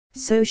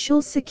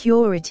Social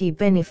Security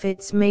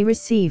benefits may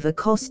receive a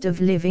cost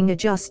of living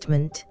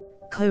adjustment,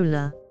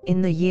 COLA,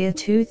 in the year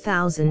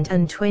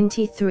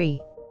 2023.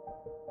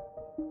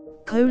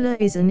 COLA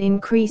is an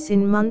increase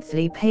in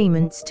monthly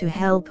payments to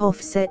help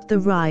offset the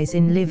rise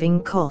in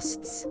living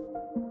costs.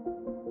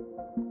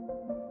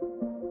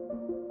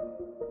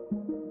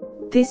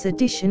 This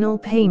additional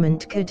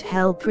payment could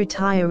help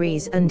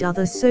retirees and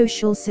other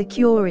Social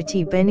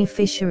Security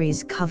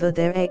beneficiaries cover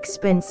their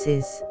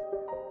expenses.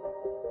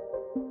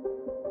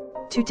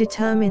 To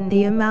determine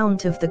the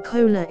amount of the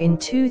COLA in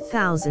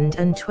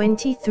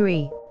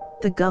 2023,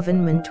 the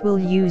government will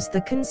use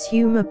the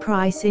Consumer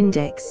Price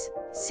Index,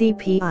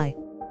 CPI.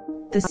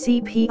 The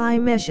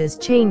CPI measures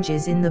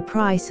changes in the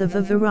price of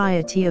a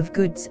variety of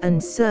goods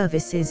and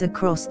services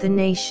across the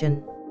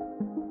nation.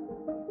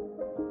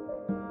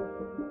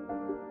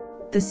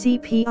 The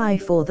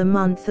CPI for the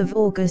month of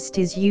August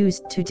is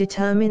used to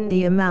determine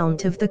the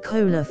amount of the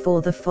COLA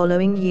for the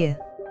following year.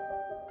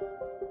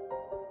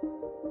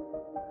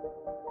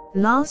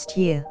 Last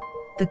year,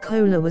 the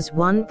COLA was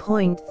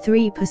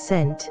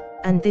 1.3%,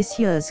 and this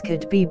year's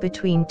could be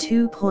between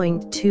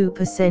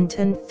 2.2%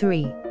 and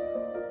 3%.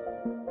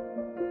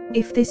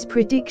 If this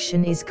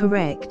prediction is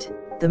correct,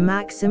 the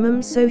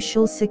maximum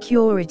Social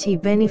Security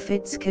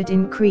benefits could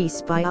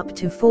increase by up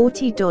to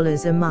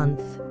 $40 a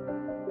month.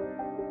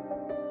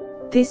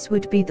 This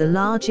would be the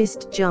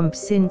largest jump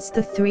since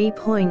the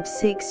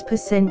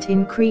 3.6%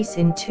 increase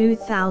in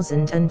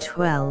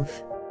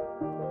 2012.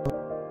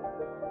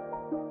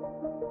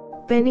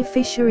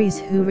 Beneficiaries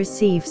who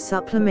receive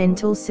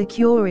Supplemental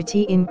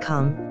Security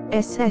Income,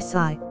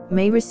 SSI,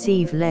 may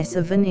receive less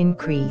of an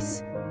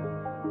increase.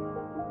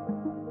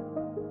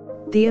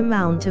 The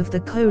amount of the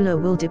COLA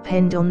will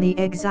depend on the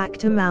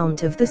exact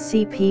amount of the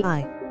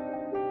CPI.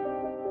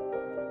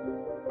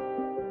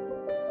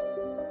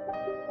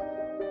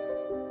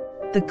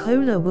 The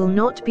COLA will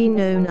not be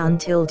known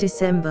until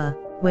December,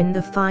 when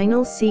the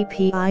final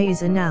CPI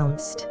is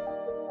announced.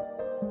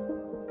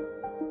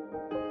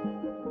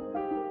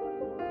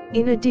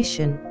 In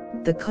addition,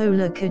 the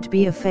COLA could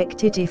be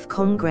affected if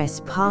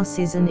Congress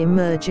passes an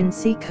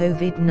emergency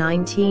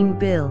COVID-19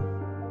 bill.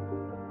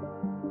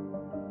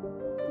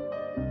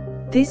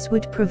 This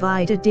would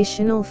provide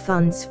additional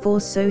funds for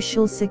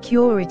Social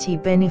Security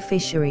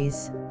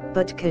beneficiaries,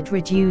 but could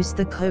reduce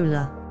the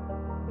COLA.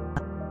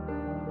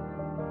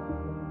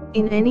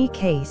 In any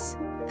case,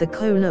 the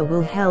COLA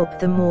will help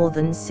the more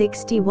than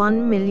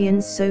 61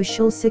 million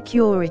Social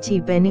Security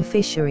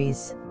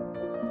beneficiaries.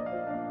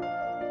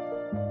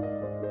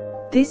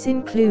 This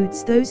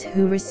includes those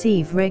who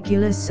receive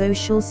regular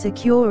Social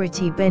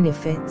Security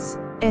benefits,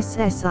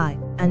 SSI,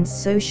 and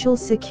Social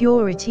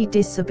Security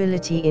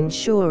Disability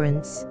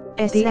Insurance,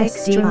 SSDI. The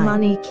extra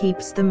money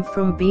keeps them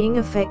from being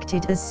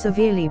affected as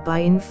severely by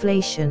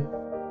inflation.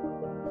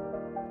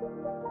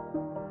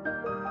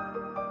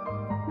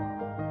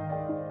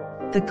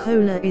 The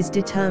COLA is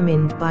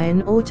determined by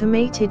an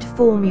automated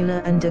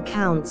formula and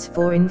accounts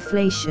for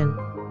inflation.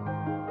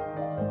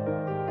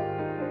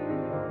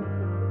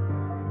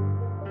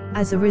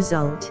 As a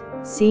result,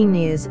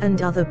 seniors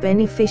and other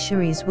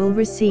beneficiaries will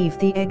receive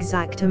the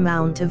exact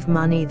amount of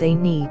money they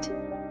need.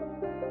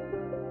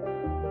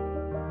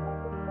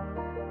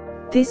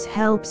 This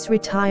helps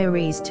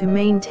retirees to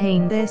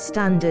maintain their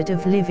standard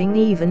of living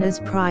even as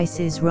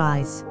prices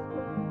rise.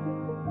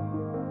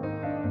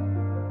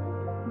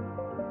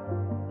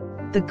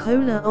 The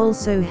COLA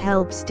also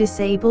helps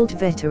disabled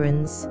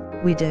veterans,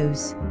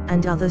 widows,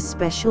 and other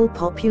special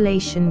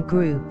population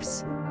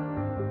groups.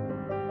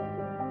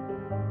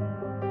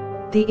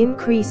 The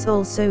increase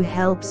also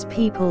helps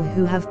people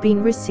who have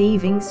been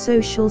receiving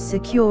Social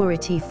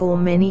Security for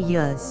many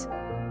years.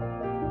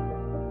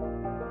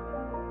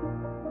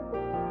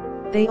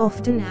 They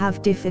often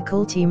have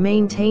difficulty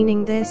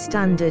maintaining their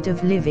standard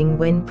of living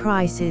when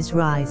prices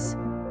rise.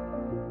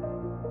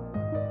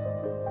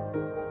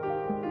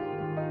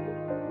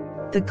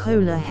 The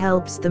COLA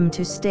helps them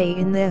to stay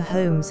in their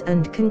homes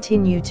and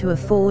continue to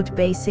afford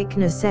basic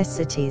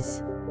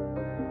necessities.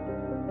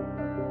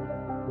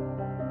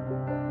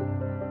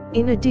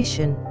 In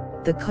addition,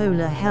 the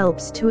COLA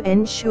helps to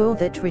ensure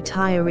that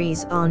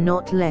retirees are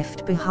not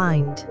left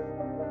behind.